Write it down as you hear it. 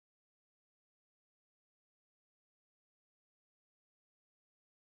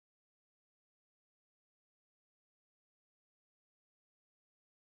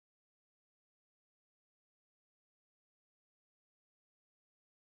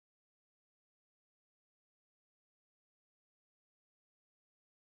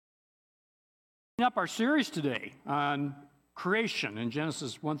Up our series today on creation in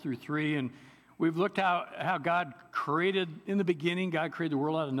Genesis 1 through 3, and we've looked at how God created, in the beginning, God created the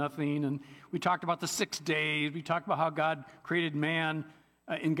world out of nothing, and we talked about the 6 days. We talked about how God created man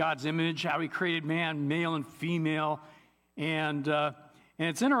in God's image, how he created man, male and female, and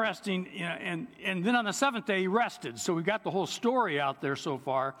it's interesting, you know, and then on the seventh day he rested, so we've got the whole story out there so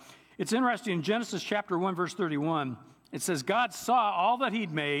far. It's interesting, in Genesis chapter 1, verse 31, it says, God saw all that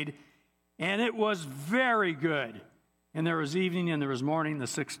he'd made, and it was very good. And there was evening and there was morning, the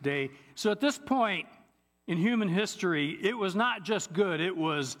 6th day. So at this point in human history, it was not just good, it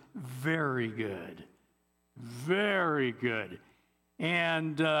was very good. Very good.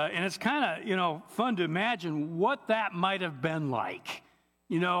 And it's kind of, fun to imagine what that might have been like.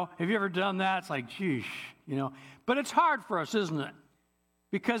 Have you ever done that? It's like, geez, But it's hard for us, isn't it?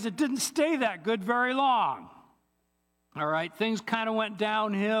 Because it didn't stay that good very long. All right? Things kind of went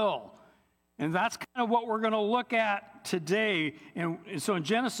downhill. And that's kind of what we're going to look at today. And so in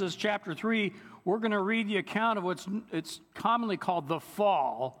Genesis chapter 3, we're going to read the account of it's commonly called the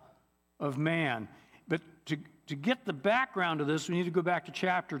fall of man. But to get the background of this, we need to go back to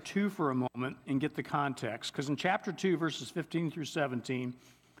chapter 2 for a moment and get the context. Because in chapter 2, verses 15 through 17,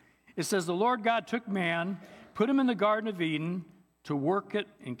 it says, the Lord God took man, put him in the Garden of Eden to work it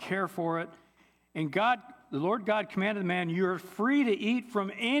and care for it. And the Lord God commanded the man, you are free to eat from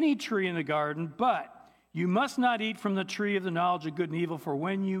any tree in the garden, but you must not eat from the tree of the knowledge of good and evil, for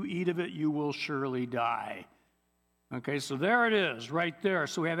when you eat of it, you will surely die. Okay, so there it is, right there.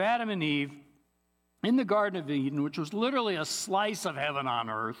 So we have Adam and Eve in the Garden of Eden, which was literally a slice of heaven on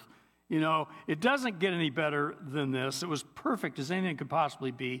earth. It doesn't get any better than this. It was perfect as anything could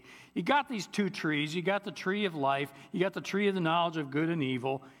possibly be. You got these 2 trees. You got the tree of life. You got the tree of the knowledge of good and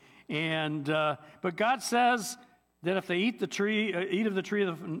evil. But God says that if they eat of the tree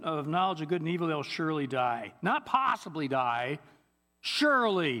of knowledge of good and evil, they'll surely die. Not possibly die,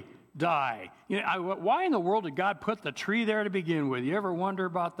 surely die. Why in the world did God put the tree there to begin with? You ever wonder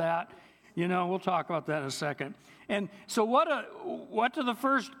about that? We'll talk about that in a second. And so what do the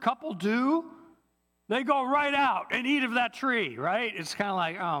first couple do? They go right out and eat of that tree, right? It's kind of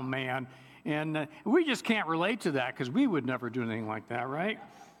like, oh man. And we just can't relate to that because we would never do anything like that, right?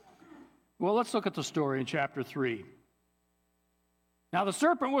 Well, let's look at the story in chapter 3. Now, the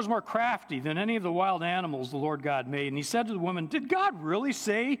serpent was more crafty than any of the wild animals the Lord God made. And he said to the woman, did God really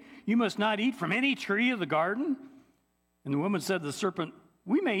say you must not eat from any tree of the garden? And the woman said to the serpent,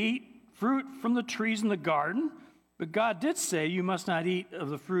 we may eat fruit from the trees in the garden, but God did say you must not eat of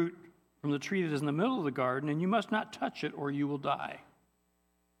the fruit from the tree that is in the middle of the garden, and you must not touch it or you will die.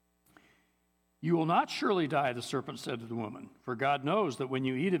 You will not surely die, the serpent said to the woman, for God knows that when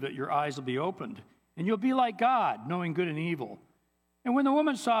you eat of it, your eyes will be opened, and you'll be like God, knowing good and evil. And when the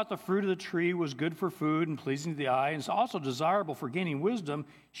woman saw that the fruit of the tree was good for food and pleasing to the eye, and is also desirable for gaining wisdom,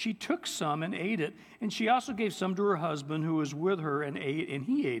 she took some and ate it, and she also gave some to her husband who was with her and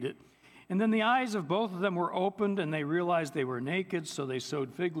he ate it. And then the eyes of both of them were opened, and they realized they were naked, so they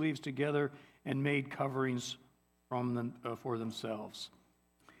sewed fig leaves together and made coverings for themselves.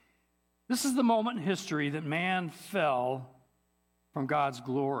 This is the moment in history that man fell from God's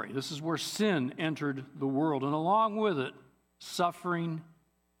glory. This is where sin entered the world, and along with it, suffering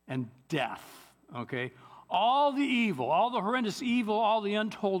and death, okay? All the evil, all the horrendous evil, all the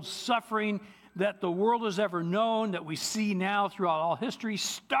untold suffering that the world has ever known, that we see now throughout all history,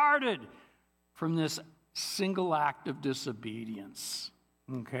 started from this single act of disobedience,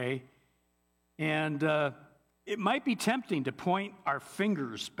 okay? And it might be tempting to point our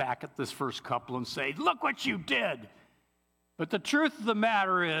fingers back at this first couple and say, look what you did. But the truth of the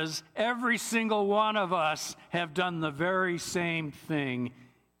matter is, every single one of us have done the very same thing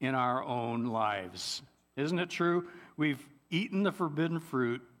in our own lives. Isn't it true? We've eaten the forbidden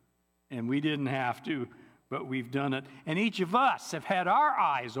fruit, and we didn't have to, but we've done it. And each of us have had our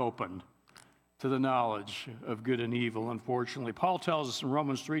eyes opened to the knowledge of good and evil, unfortunately. Paul tells us in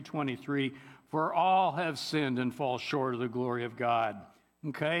Romans 3:23, for all have sinned and fall short of the glory of God.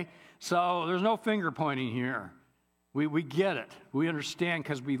 Okay? So there's no finger pointing here. We get it. We understand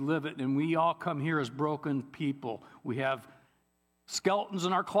because we live it, and we all come here as broken people. We have skeletons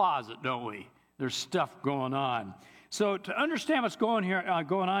in our closet, don't we? There's stuff going on. So to understand what's going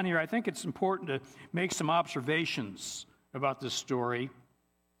on here, I think it's important to make some observations about this story,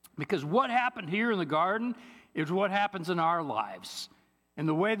 because what happened here in the garden is what happens in our lives. And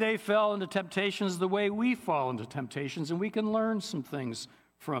the way they fell into temptation is the way we fall into temptations, and we can learn some things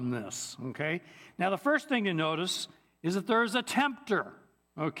from this, okay? Now, the first thing to notice is that there's a tempter,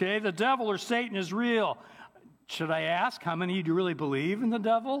 okay? The devil or Satan is real. should I ask, how many of you really believe in the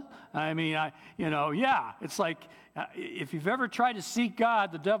devil? I mean, yeah, it's like if you've ever tried to seek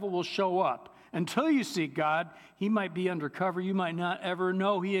God, the devil will show up. Until you seek God, he might be undercover. You might not ever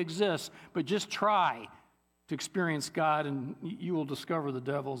know he exists, but just try to experience God, and you will discover the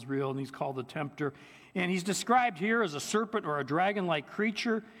devil's real, and he's called the tempter. And he's described here as a serpent or a dragon-like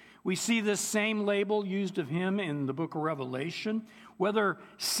creature. We see this same label used of him in the book of Revelation. Whether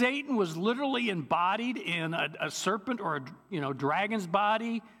Satan was literally embodied in a serpent or a dragon's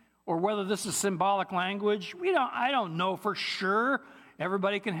body, or whether this is symbolic language, I don't know for sure.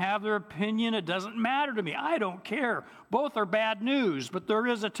 Everybody can have their opinion. It doesn't matter to me. I don't care. Both are bad news, but there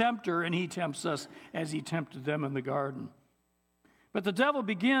is a tempter, and he tempts us as he tempted them in the garden. But the devil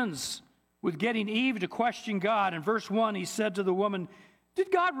begins with getting Eve to question God. In verse 1, he said to the woman,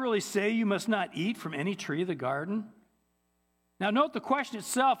 "Did God really say you must not eat from any tree of the garden?" Now, note the question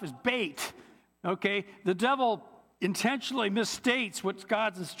itself is bait, okay? The devil intentionally misstates what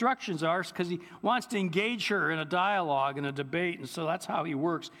God's instructions are because he wants to engage her in a dialogue, in a debate, and so that's how he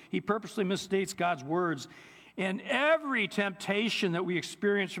works. He purposely misstates God's words. And every temptation that we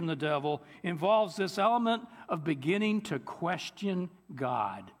experience from the devil involves this element of beginning to question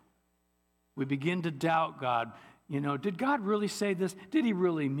God. We begin to doubt God. Did God really say this? Did he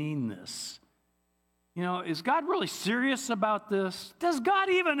really mean this? Is God really serious about this? Does God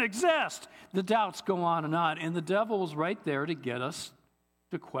even exist? The doubts go on, and the devil is right there to get us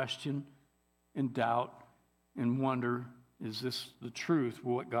to question and doubt and wonder, is this the truth,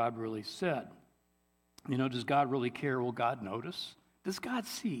 what God really said? Does God really care? Will God notice? Does God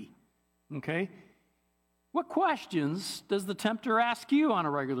see? Okay? What questions does the tempter ask you on a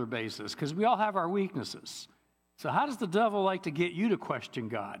regular basis? Because we all have our weaknesses. So how does the devil like to get you to question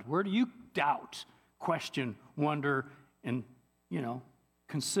God? Where do you doubt, question, wonder, and,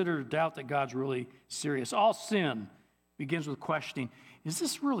 consider, doubt that God's really serious? All sin begins with questioning, is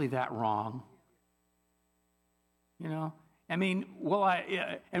this really that wrong? Will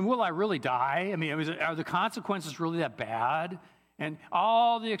I really die? Are the consequences really that bad? And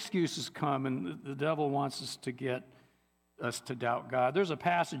all the excuses come, and the devil wants us to get us to doubt God. There's a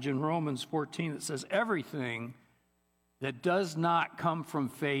passage in Romans 14 that says everything that does not come from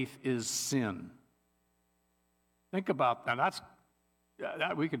faith is sin. Think about that.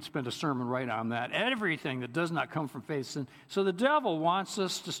 That we could spend a sermon right on that. Everything that does not come from faith is sin. So the devil wants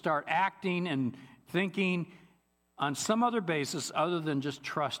us to start acting and thinking on some other basis other than just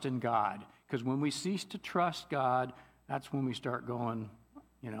trust in God. Because when we cease to trust God, that's when we start going,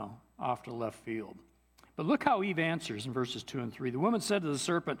 off to left field. But look how Eve answers in verses 2 and 3. The woman said to the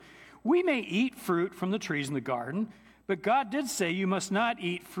serpent, "We may eat fruit from the trees in the garden, but God did say you must not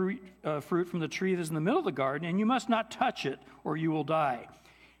eat fruit from the tree that is in the middle of the garden, and you must not touch it, or you will die."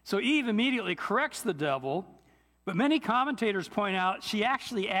 So Eve immediately corrects the devil, but many commentators point out she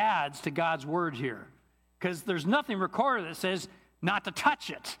actually adds to God's word here, because there's nothing recorded that says not to touch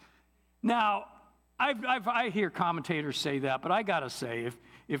it. Now, I hear commentators say that, but I got to say,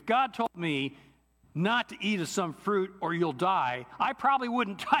 if God told me not to eat of some fruit or you'll die, I probably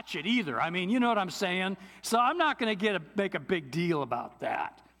wouldn't touch it either. You know what I'm saying? So I'm not going to make a big deal about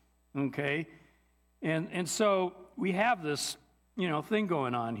that, okay? And so we have this, thing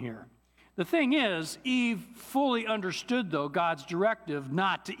going on here. The thing is, Eve fully understood, though, God's directive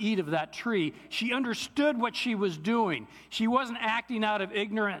not to eat of that tree. She understood what she was doing. She wasn't acting out of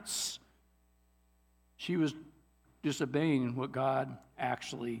ignorance. She was disobeying what God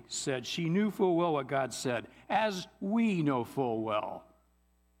actually said. She knew full well what God said, as we know full well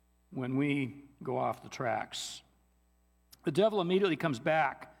when we go off the tracks. The devil immediately comes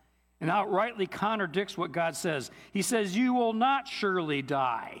back and outrightly contradicts what God says. He says, "You will not surely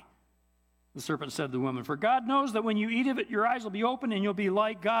die." The serpent said to the woman, "For God knows that when you eat of it, your eyes will be open and you'll be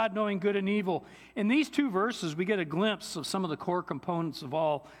like God, knowing good and evil." In these two verses, we get a glimpse of some of the core components of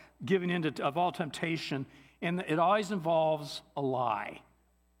all temptation, and it always involves a lie.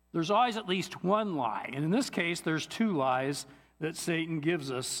 There's always at least one lie, and in this case, there's two lies that Satan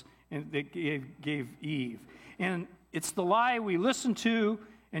gives us and that gave Eve. And it's the lie we listen to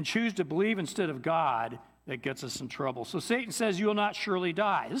and choose to believe instead of God that gets us in trouble. So Satan says, "You will not surely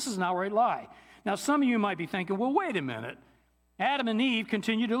die." This is an outright lie. Now, some of you might be thinking, well, wait a minute. Adam and Eve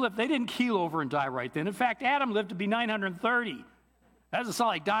continued to live. They didn't keel over and die right then. In fact, Adam lived to be 930. That doesn't sound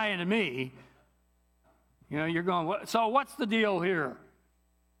like dying to me. You're going, so what's the deal here?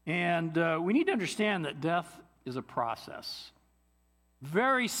 And we need to understand that death is a process.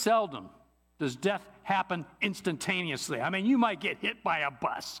 Very seldom does death happen instantaneously. You might get hit by a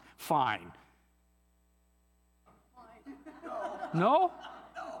bus. Fine. No?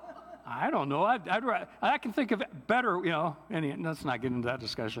 I don't know. I can think of better, let's not get into that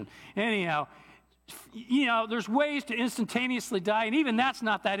discussion. Anyhow, there's ways to instantaneously die, and even that's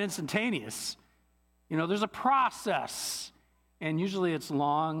not that instantaneous. There's a process, and usually it's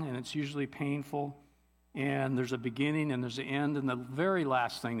long, and it's usually painful, and there's a beginning, and there's an end, and the very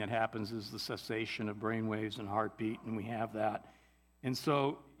last thing that happens is the cessation of brain waves and heartbeat, and we have that. And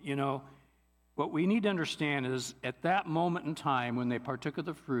so, what we need to understand is at that moment in time when they partook of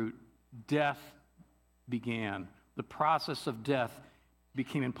the fruit, death began. The process of death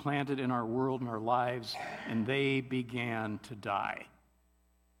became implanted in our world and our lives, and they began to die.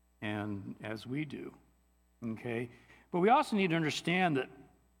 And as we do, okay? But we also need to understand that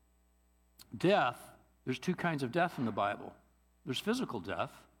death, there's two kinds of death in the Bible. There's physical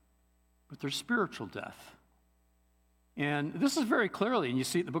death, but there's spiritual death. And this is very clearly, and you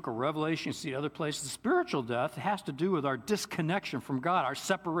see it in the book of Revelation, you see it other places, spiritual death has to do with our disconnection from God, our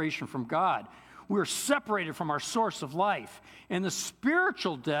separation from God. We're separated from our source of life. And the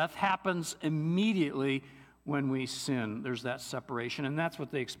spiritual death happens immediately when we sin. There's that separation, and that's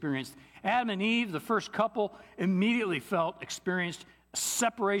what they experienced. Adam and Eve, the first couple, immediately experienced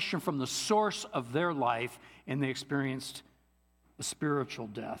separation from the source of their life, and they experienced a spiritual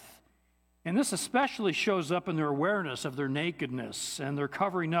death. And this especially shows up in their awareness of their nakedness and their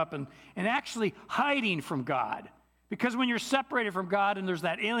covering up and actually hiding from God. Because when you're separated from God and there's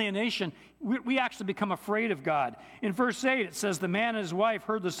that alienation, we actually become afraid of God. In verse 8, it says, the man and his wife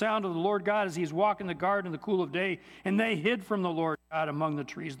heard the sound of the Lord God as he was walking in the garden in the cool of day, and they hid from the Lord God among the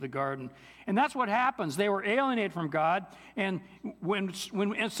trees of the garden. And that's what happens. They were alienated from God, and when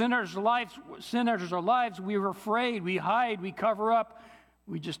sin enters our lives, we are afraid, we hide, we cover up.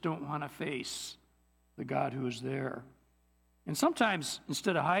 We just don't want to face the God who is there. And sometimes,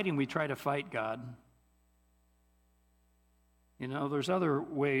 instead of hiding, we try to fight God. There's other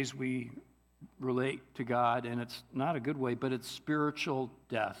ways we relate to God, and it's not a good way, but it's spiritual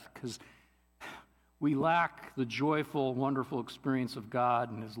death, because we lack the joyful, wonderful experience of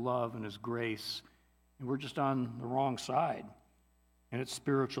God and His love and His grace, and we're just on the wrong side, and it's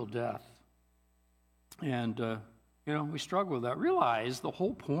spiritual death. And, we struggle with that. Realize the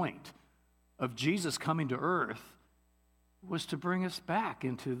whole point of Jesus coming to earth was to bring us back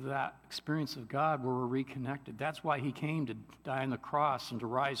into that experience of God where we're reconnected. That's why He came, to die on the cross and to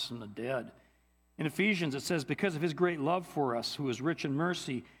rise from the dead. In Ephesians, it says, because of His great love for us, who is rich in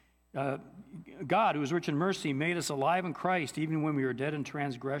mercy, God, who is rich in mercy, made us alive in Christ, even when we were dead in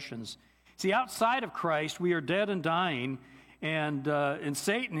transgressions. See, outside of Christ, we are dead and dying, and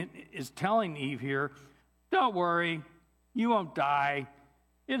Satan is telling Eve here, don't worry, you won't die.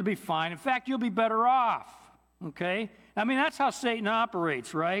 It'll be fine. In fact, you'll be better off, okay? I mean, that's how Satan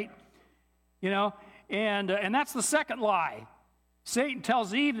operates, right? And that's the second lie. Satan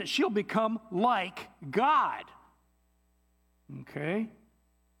tells Eve that she'll become like God, okay?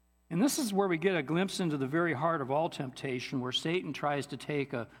 And this is where we get a glimpse into the very heart of all temptation, where Satan tries to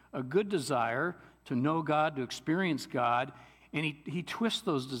take a good desire to know God, to experience God, and he twists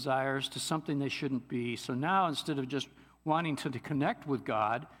those desires to something they shouldn't be. So now, instead of just wanting to connect with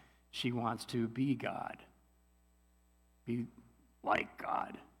God, she wants to be God. Be like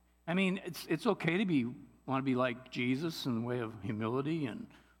God. I mean, it's okay to want to be like Jesus in the way of humility and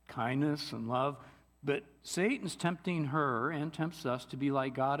kindness and love, but Satan's tempting her and tempts us to be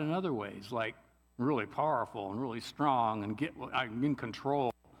like God in other ways, like really powerful and really strong and get in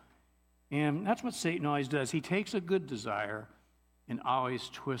control. And that's what Satan always does. He takes a good desire and always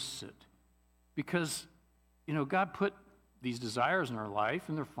twists it. Because, God put these desires in our life,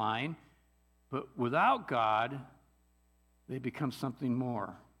 and they're fine, but without God, they become something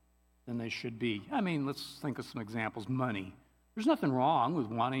more than they should be. I mean, let's think of some examples. Money. There's nothing wrong with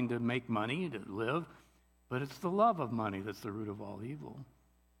wanting to make money to live, but it's the love of money that's the root of all evil.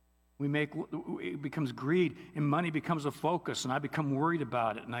 It becomes greed, and money becomes a focus, and I become worried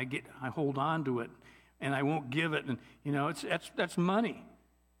about it, and I hold on to it, and I won't give it, and that's money.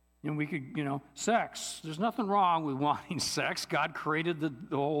 And we could, sex. There's nothing wrong with wanting sex. God created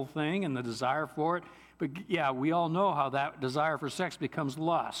the whole thing and the desire for it. But yeah, we all know how that desire for sex becomes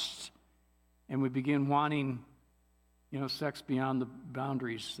lust. And we begin wanting, sex beyond the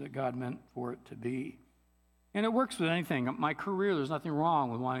boundaries that God meant for it to be. And it works with anything. My career, there's nothing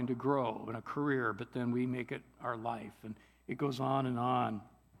wrong with wanting to grow in a career, but then we make it our life. And it goes on and on.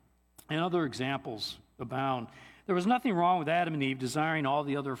 And other examples abound. There was nothing wrong with Adam and Eve desiring all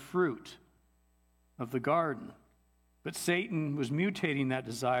the other fruit of the garden. But Satan was mutating that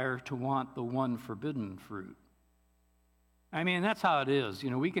desire to want the one forbidden fruit. I mean, that's how it is.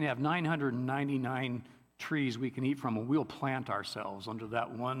 We can have 999 trees we can eat from, and we'll plant ourselves under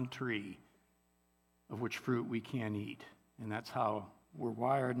that one tree of which fruit we can eat. And that's how we're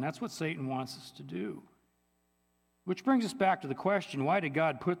wired, and that's what Satan wants us to do. Which brings us back to the question, why did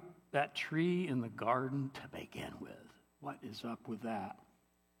God put that tree in the garden to begin with? What is up with that?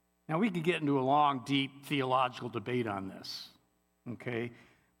 Now, we could get into a long, deep theological debate on this, okay?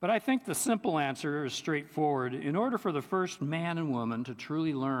 But I think the simple answer is straightforward. In order for the first man and woman to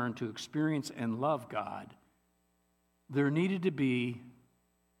truly learn to experience and love God, there needed to be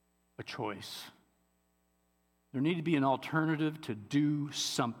a choice. There needed to be an alternative to do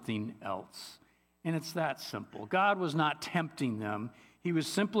something else. And it's that simple. God was not tempting them. He was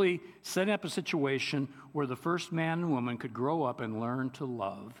simply setting up a situation where the first man and woman could grow up and learn to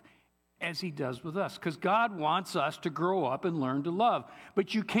love, as he does with us. Because God wants us to grow up and learn to love.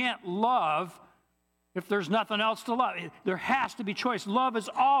 But you can't love if there's nothing else to love. There has to be choice. Love is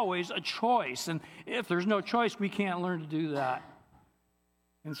always a choice. And if there's no choice, we can't learn to do that.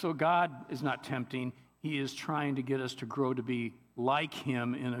 And so God is not tempting. He is trying to get us to grow to be like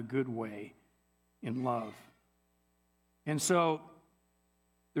him in a good way, in love. And so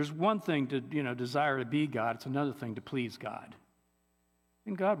there's one thing to, desire to be God. It's another thing to please God.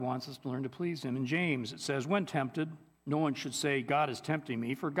 And God wants us to learn to please him. In James, it says, when tempted, no one should say, God is tempting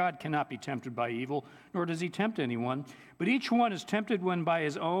me, for God cannot be tempted by evil, nor does he tempt anyone. But each one is tempted when by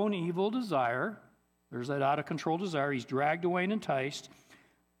his own evil desire, there's that out-of-control desire, he's dragged away and enticed.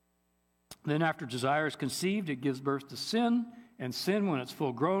 Then after desire is conceived, it gives birth to sin, and sin, when it's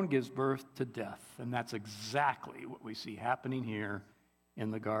full grown, gives birth to death. And that's exactly what we see happening here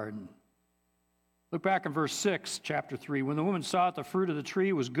in the garden. Look back in verse 6, chapter 3. When the woman saw that the fruit of the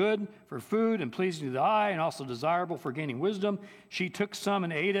tree was good for food and pleasing to the eye and also desirable for gaining wisdom, she took some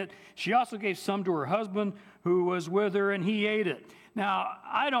and ate it. She also gave some to her husband who was with her, and he ate it. Now,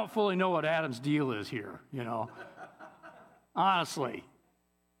 I don't fully know what Adam's deal is here, honestly.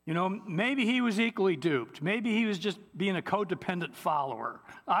 Maybe he was equally duped. Maybe he was just being a codependent follower.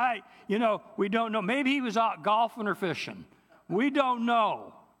 We don't know. Maybe he was out golfing or fishing. We don't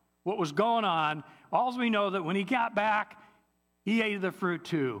know what was going on. All we know that when he got back, he ate the fruit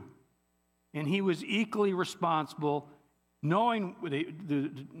too. And he was equally responsible, knowing what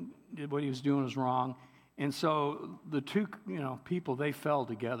he was doing was wrong. And so the two, people, they fell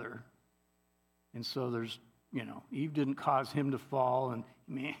together. And so there's, Eve didn't cause him to fall. And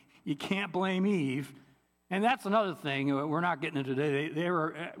man, you can't blame Eve. And that's another thing we're not getting into today. They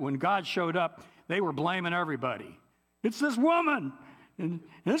were, when God showed up, they were blaming everybody. It's this woman. And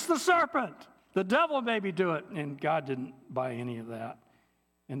it's the serpent. The devil maybe do it. And God didn't buy any of that.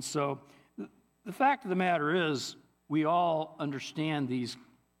 And so the fact of the matter is, we all understand these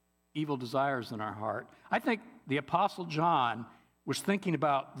evil desires in our heart. I think the Apostle John was thinking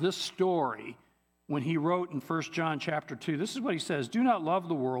about this story when he wrote in 1 John chapter 2. This is what he says, do not love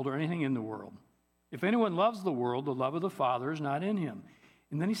the world or anything in the world. If anyone loves the world, the love of the Father is not in him.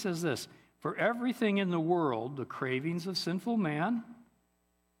 And then he says this, for everything in the world, the cravings of sinful man,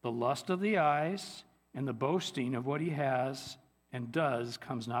 the lust of the eyes, and the boasting of what he has and does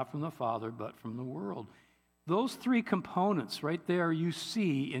comes not from the Father, but from the world. Those three components right there you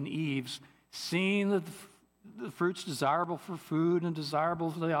see in Eve's seeing the fruit's desirable for food and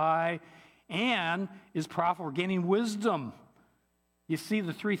desirable for the eye, and is profitable for gaining wisdom. You see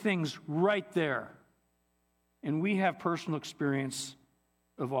the three things right there. And we have personal experience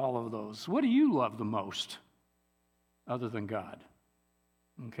of all of those. What do you love the most other than God?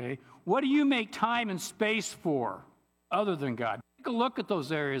 Okay? What do you make time and space for other than God? Take a look at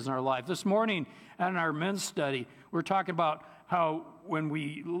those areas in our life. This morning in our men's study, we're talking about how when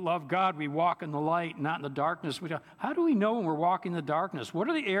we love God, we walk in the light, not in the darkness. How do we know when we're walking in the darkness? What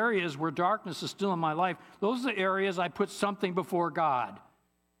are the areas where darkness is still in my life? Those are the areas I put something before God.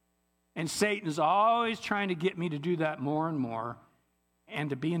 And Satan is always trying to get me to do that more and more and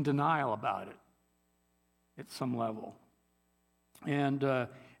to be in denial about it at some level. And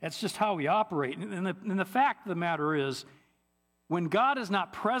that's just how we operate. And the fact of the matter is, when God is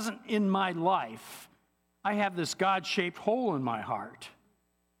not present in my life, I have this God-shaped hole in my heart.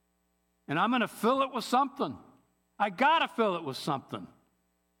 And I'm going to fill it with something. I got to fill it with something.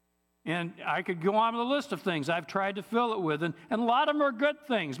 And I could go on with a list of things I've tried to fill it with. And a lot of them are good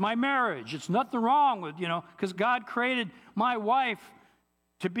things. My marriage, it's nothing wrong with, because God created my wife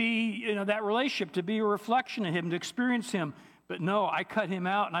to be, that relationship, to be a reflection of him, to experience him. But no, I cut him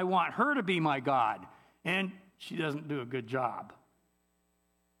out, and I want her to be my God. And she doesn't do a good job.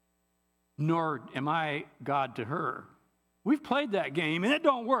 Nor am I God to her. We've played that game, and it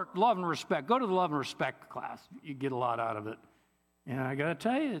don't work. Love and respect. Go to the love and respect class. You get a lot out of it. And I got to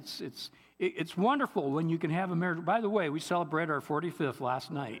tell you, it's wonderful when you can have a marriage. By the way, we celebrated our 45th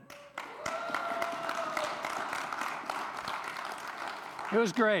last night. It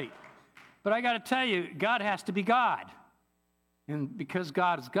was great. But I got to tell you, God has to be God. And because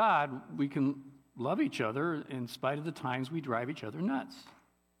God is God, we can love each other in spite of the times we drive each other nuts.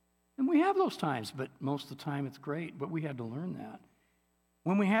 And we have those times, but most of the time it's great. But we had to learn that.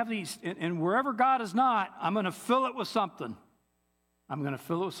 When we have these, and wherever God is not, I'm going to fill it with something. I'm going to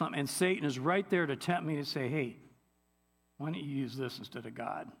fill it with something. And Satan is right there to tempt me to say, hey, why don't you use this instead of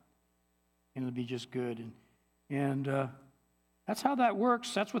God? And it'll be just good. And that's how that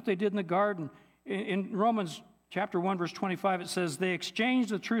works. That's what they did in the garden. In Romans chapter 1, verse 25, it says, they exchanged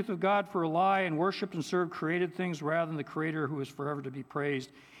the truth of God for a lie and worshiped and served created things rather than the Creator who is forever to be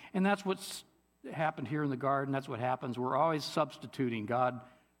praised. And that's what's happened here in the garden. That's what happens. We're always substituting God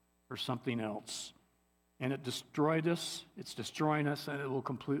for something else. And it destroyed us. It's destroying us, and it will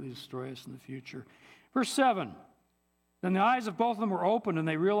completely destroy us in the future. Verse 7, then the eyes of both of them were opened, and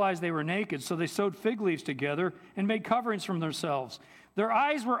they realized they were naked, so they sewed fig leaves together and made coverings for themselves. Their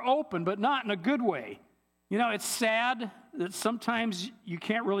eyes were open, but not in a good way. You know, it's sad that sometimes you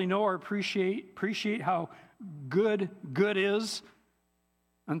can't really know or appreciate how good is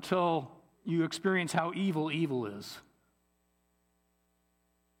until you experience how evil is.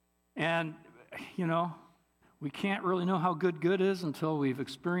 And, you know, we can't really know how good is until we've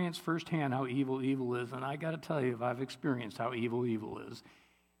experienced firsthand how evil is. And I got to tell you, I've experienced how evil is.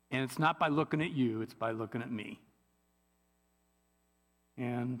 And it's not by looking at you, it's by looking at me.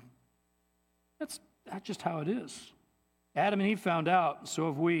 And that's just how it is. Adam and Eve found out, so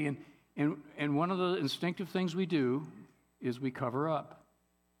have we. And one of the instinctive things we do is we cover up.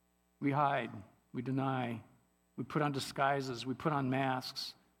 We hide, we deny, we put on disguises, we put on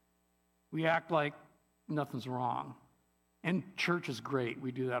masks. We act like nothing's wrong. And church is great.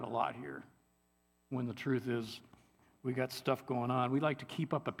 We do that a lot here. When the truth is, we got stuff going on. We like to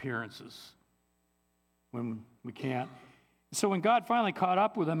keep up appearances when we can't. So when God finally caught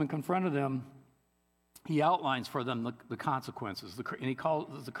up with them and confronted them, he outlines for them the consequences, and he calls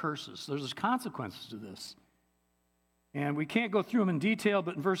it the curses. There's consequences to this. And we can't go through them in detail,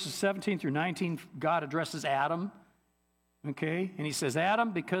 but in verses 17 through 19, God addresses Adam, okay? And he says,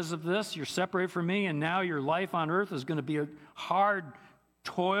 Adam, because of this, you're separated from me, and now your life on earth is going to be a hard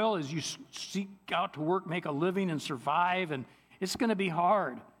toil as you seek out to work, make a living, and survive, and it's going to be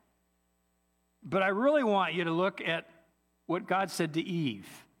hard. But I really want you to look at what God said to Eve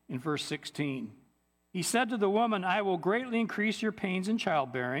in verse 16. He said to the woman, I will greatly increase your pains in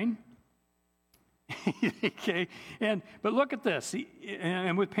childbearing. Okay, but look at this.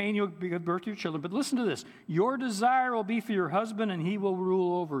 And with pain you'll give birth to your children. But listen to this. Your desire will be for your husband, and he will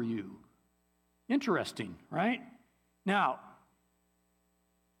rule over you. Interesting, right? Now,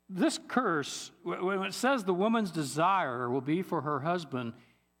 this curse, when it says the woman's desire will be for her husband,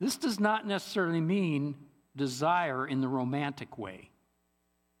 this does not necessarily mean desire in the romantic way.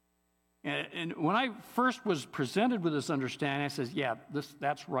 And when I first was presented with this understanding, I said, yeah,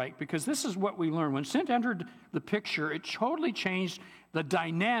 that's right, because this is what we learned. When sin entered the picture, it totally changed the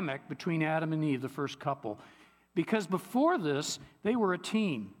dynamic between Adam and Eve, the first couple. Because before this, they were a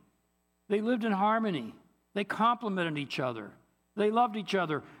team. They lived in harmony. They complemented each other. They loved each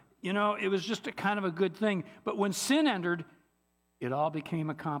other. You know, it was just a kind of a good thing. But when sin entered, it all became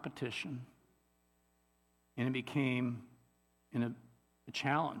a competition. And it became a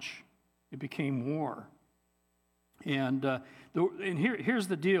challenge. It became war. And here's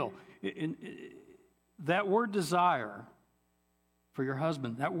the deal. That word desire for your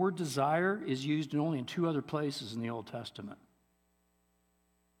husband, that word desire is used only in two other places in the Old Testament.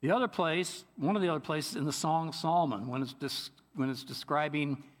 The other place, one of the other places in the Song of Solomon, when it's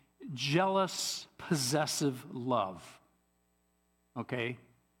describing jealous, possessive love. Okay?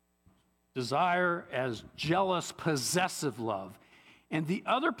 Desire as jealous, possessive love. And the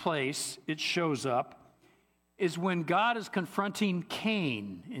other place it shows up is when God is confronting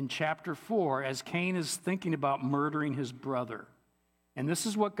Cain in chapter 4, as Cain is thinking about murdering his brother. And this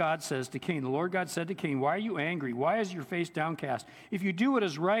is what God says to Cain. The Lord God said to Cain, why are you angry? Why is your face downcast? If you do what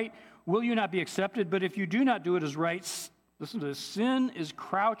is right, will you not be accepted? But if you do not do what is right, listen to this, sin is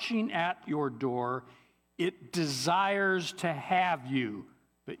crouching at your door. It desires to have you,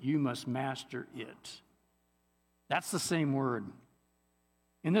 but you must master it. That's the same word.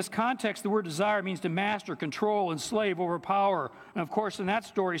 In this context, the word desire means to master, control, enslave, overpower. And of course, in that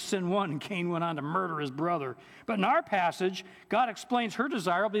story, sin won and Cain went on to murder his brother. But in our passage, God explains her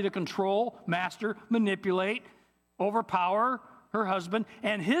desire will be to control, master, manipulate, overpower her husband,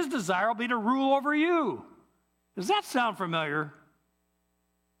 and his desire will be to rule over you. Does that sound familiar?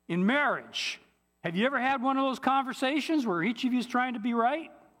 In marriage, have you ever had one of those conversations where each of you is trying to be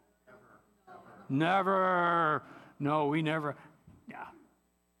right? Never. No, we never. Yeah.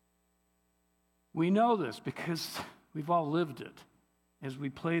 We know this because we've all lived it as we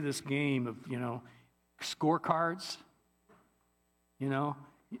play this game of, scorecards,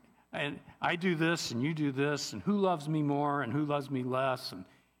 and I do this and you do this, and who loves me more and who loves me less, and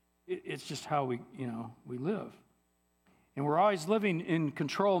it's just how we live. And we're always living in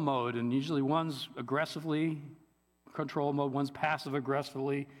control mode, and usually one's aggressively control mode, one's passive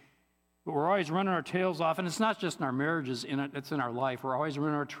aggressively. But we're always running our tails off, and it's not just in our marriages, it's in our life. We're always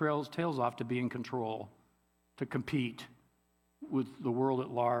running our tails off to be in control, to compete with the world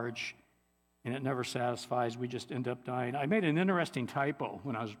at large, and it never satisfies. We just end up dying. I made an interesting typo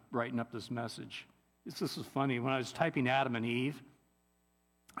when I was writing up this message. This is funny. When I was typing Adam and Eve,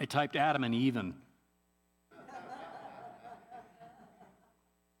 I typed Adam and even.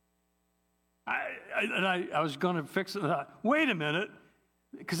 I was going to fix it. Wait a minute,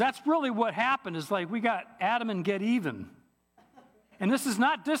 because that's really what happened. Is like we got Adam and get even. And this is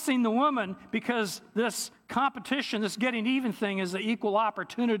not dissing the woman, because this competition, this getting even thing, is an equal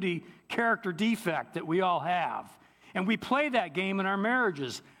opportunity character defect that we all have. And we play that game in our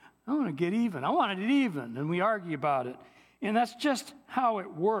marriages. I want to get even. I want it even. And we argue about it. And that's just how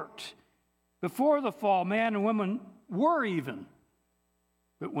it worked. Before the fall, man and woman were even.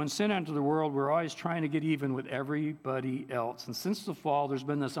 But when sin entered the world, we're always trying to get even with everybody else. And since the fall, there's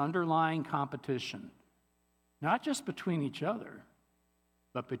been this underlying competition, not just between each other,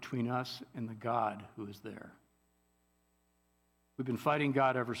 but between us and the God who is there. We've been fighting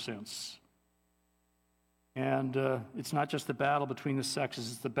God ever since. And it's not just the battle between the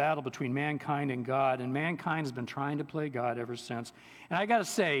sexes, it's the battle between mankind and God. And mankind has been trying to play God ever since. And I got to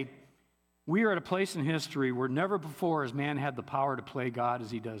say, we are at a place in history where never before has man had the power to play God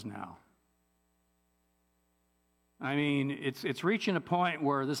as he does now. I mean, it's reaching a point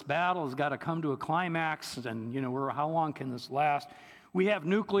where this battle has got to come to a climax, and, how long can this last? We have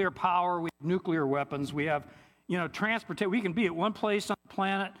nuclear power, we have nuclear weapons, we have, transportation. We can be at one place on the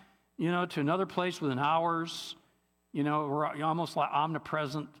planet, to another place within hours. We're almost like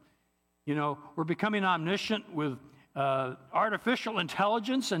omnipresent. We're becoming omniscient with artificial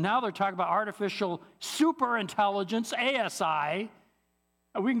intelligence, and now they're talking about artificial superintelligence, ASI.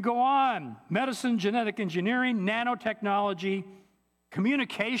 We can go on. Medicine, genetic engineering, nanotechnology,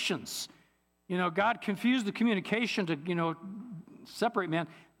 communications. God confused the communication to, separate man.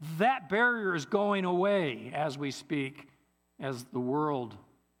 That barrier is going away as we speak, as the world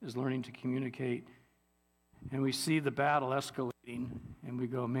is learning to communicate. And we see the battle escalating, and we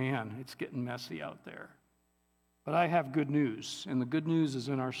go, man, it's getting messy out there. But I have good news, and the good news is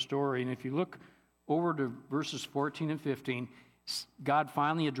in our story. And if you look over to verses 14 and 15, God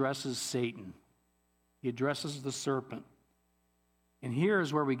finally addresses Satan. He addresses the serpent. And here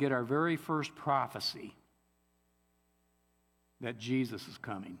is where we get our very first prophecy that Jesus is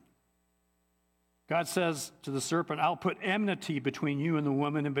coming. God says to the serpent, I'll put enmity between you and the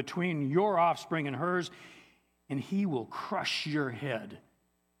woman, and between your offspring and hers, and he will crush your head,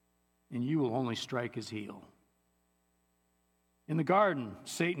 and you will only strike his heel. In the garden,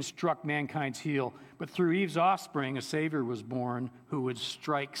 Satan struck mankind's heel, but through Eve's offspring, a Savior was born who would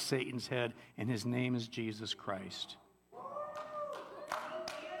strike Satan's head, and his name is Jesus Christ.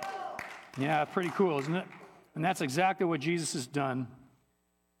 Yeah, pretty cool, isn't it? And that's exactly what Jesus has done.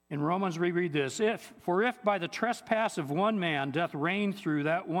 In Romans, we read this, if by the trespass of one man death reigned through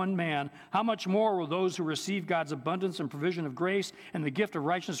that one man, how much more will those who receive God's abundance and provision of grace and the gift of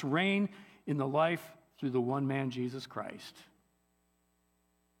righteousness reign in the life through the one man, Jesus Christ?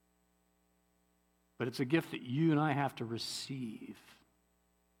 But it's a gift that you and I have to receive.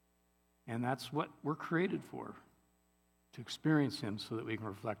 And that's what we're created for, to experience him so that we can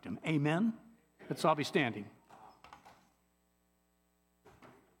reflect him. Amen? Let's all be standing.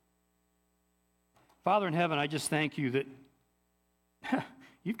 Father in heaven, I just thank you that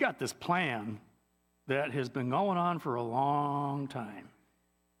you've got this plan that has been going on for a long time.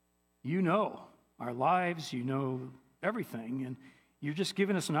 You know our lives, you know everything, and you've just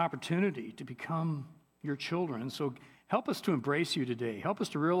given us an opportunity to become your children. So help us to embrace you today. Help us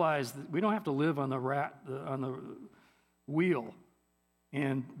to realize that we don't have to live on the wheel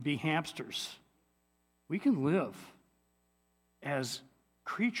and be hamsters. We can live as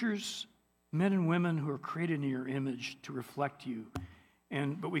creatures, men and women who are created in your image to reflect you.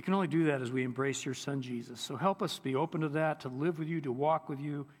 But we can only do that as we embrace your son, Jesus. So help us be open to that, to live with you, to walk with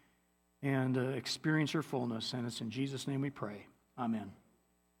you, and experience your fullness. And it's in Jesus' name we pray. Amen.